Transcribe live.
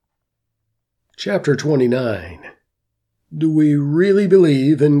Chapter 29. Do we really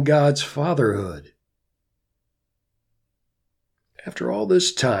believe in God's fatherhood? After all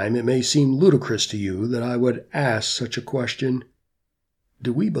this time, it may seem ludicrous to you that I would ask such a question.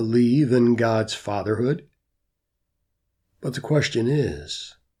 Do we believe in God's fatherhood? But the question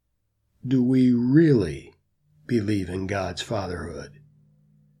is, do we really believe in God's fatherhood?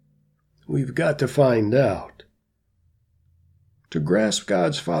 We've got to find out. To grasp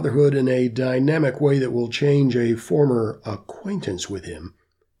God's fatherhood in a dynamic way that will change a former acquaintance with Him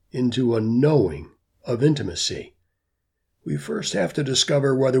into a knowing of intimacy, we first have to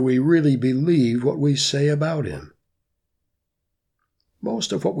discover whether we really believe what we say about Him.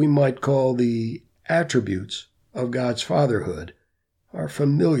 Most of what we might call the attributes of God's fatherhood are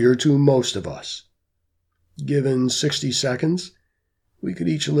familiar to most of us. Given 60 seconds, we could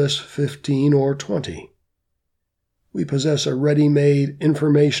each list 15 or 20. We possess a ready-made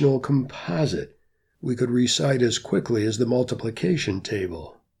informational composite we could recite as quickly as the multiplication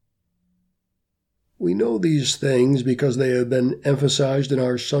table. We know these things because they have been emphasized in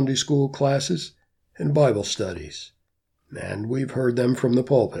our Sunday school classes and Bible studies, and we've heard them from the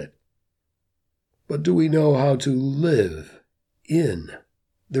pulpit. But do we know how to live in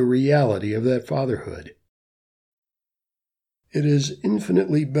the reality of that fatherhood? It is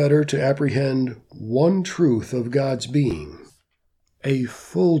infinitely better to apprehend one truth of God's being, a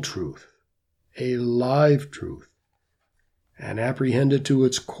full truth, a live truth, and apprehend it to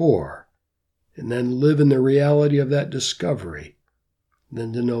its core, and then live in the reality of that discovery,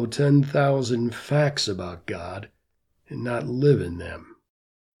 than to know 10,000 facts about God and not live in them.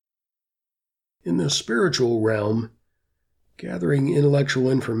 In the spiritual realm, gathering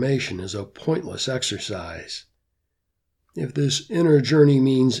intellectual information is a pointless exercise. If this inner journey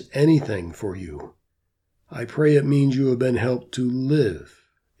means anything for you, I pray it means you have been helped to live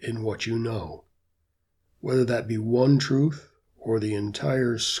in what you know, whether that be one truth or the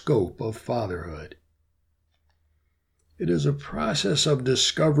entire scope of fatherhood. It is a process of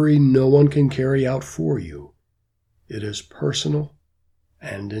discovery no one can carry out for you. It is personal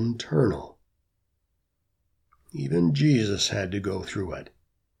and internal. Even Jesus had to go through it.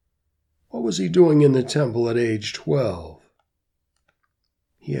 What was he doing in the temple at age 12?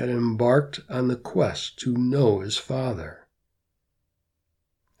 He had embarked on the quest to know his Father.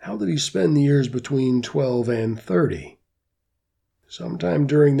 How did he spend the years between 12 and 30? Sometime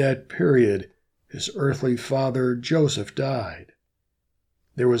during that period, his earthly father Joseph died.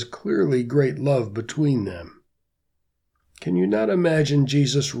 There was clearly great love between them. Can you not imagine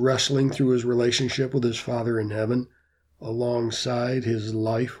Jesus wrestling through his relationship with his Father in heaven alongside his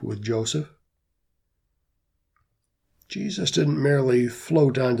life with Joseph? Jesus didn't merely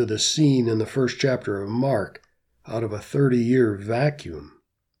float onto the scene in the first chapter of Mark out of a 30-year vacuum.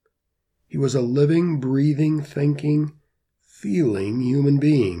 He was a living, breathing, thinking, feeling human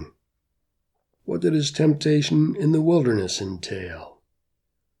being. What did his temptation in the wilderness entail?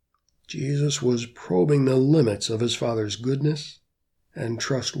 Jesus was probing the limits of his Father's goodness and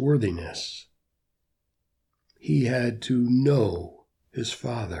trustworthiness. He had to know his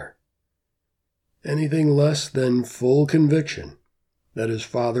Father. Anything less than full conviction that his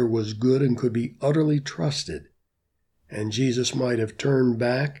Father was good and could be utterly trusted, and Jesus might have turned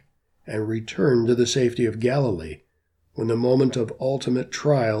back and returned to the safety of Galilee when the moment of ultimate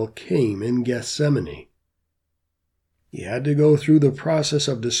trial came in Gethsemane. He had to go through the process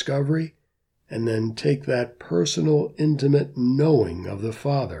of discovery and then take that personal, intimate knowing of the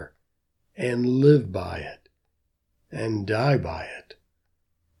Father and live by it and die by it,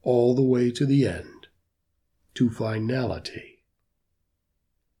 all the way to the end, to finality.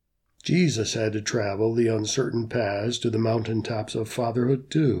 Jesus had to travel the uncertain paths to the mountaintops of fatherhood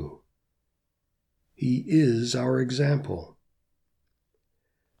too. He is our example.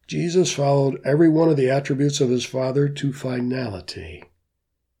 Jesus followed every one of the attributes of his Father to finality.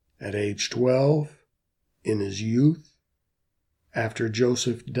 At age 12, in his youth, after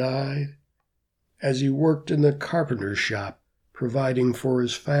Joseph died, as he worked in the carpenter's shop providing for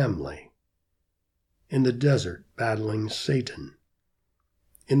his family, in the desert battling Satan,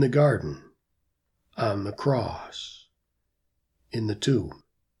 in the garden, on the cross, in the tomb,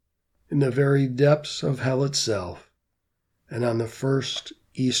 in the very depths of hell itself, and on the first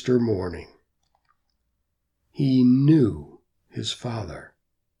Easter morning. He knew his Father.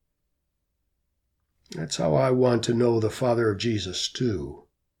 That's how I want to know the Father of Jesus too.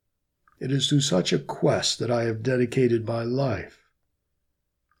 It is to such a quest that I have dedicated my life.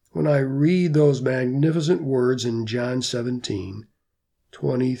 When I read those magnificent words in John 17,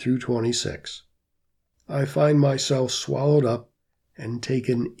 20 through 26, I find myself swallowed up and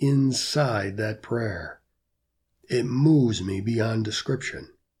taken inside that prayer. It moves me beyond description.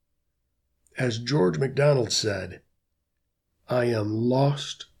 As George MacDonald said, I am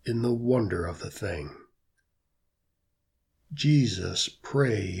lost in the wonder of the thing. Jesus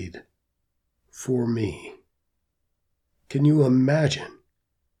prayed for me. Can you imagine?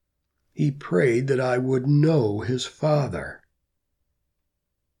 He prayed that I would know his Father.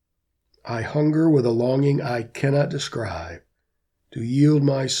 I hunger with a longing I cannot describe to yield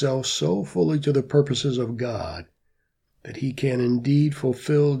myself so fully to the purposes of God that he can indeed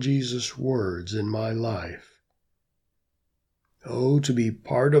fulfill Jesus' words in my life. Oh, to be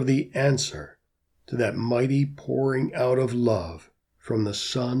part of the answer to that mighty pouring out of love from the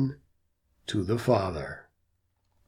Son to the Father.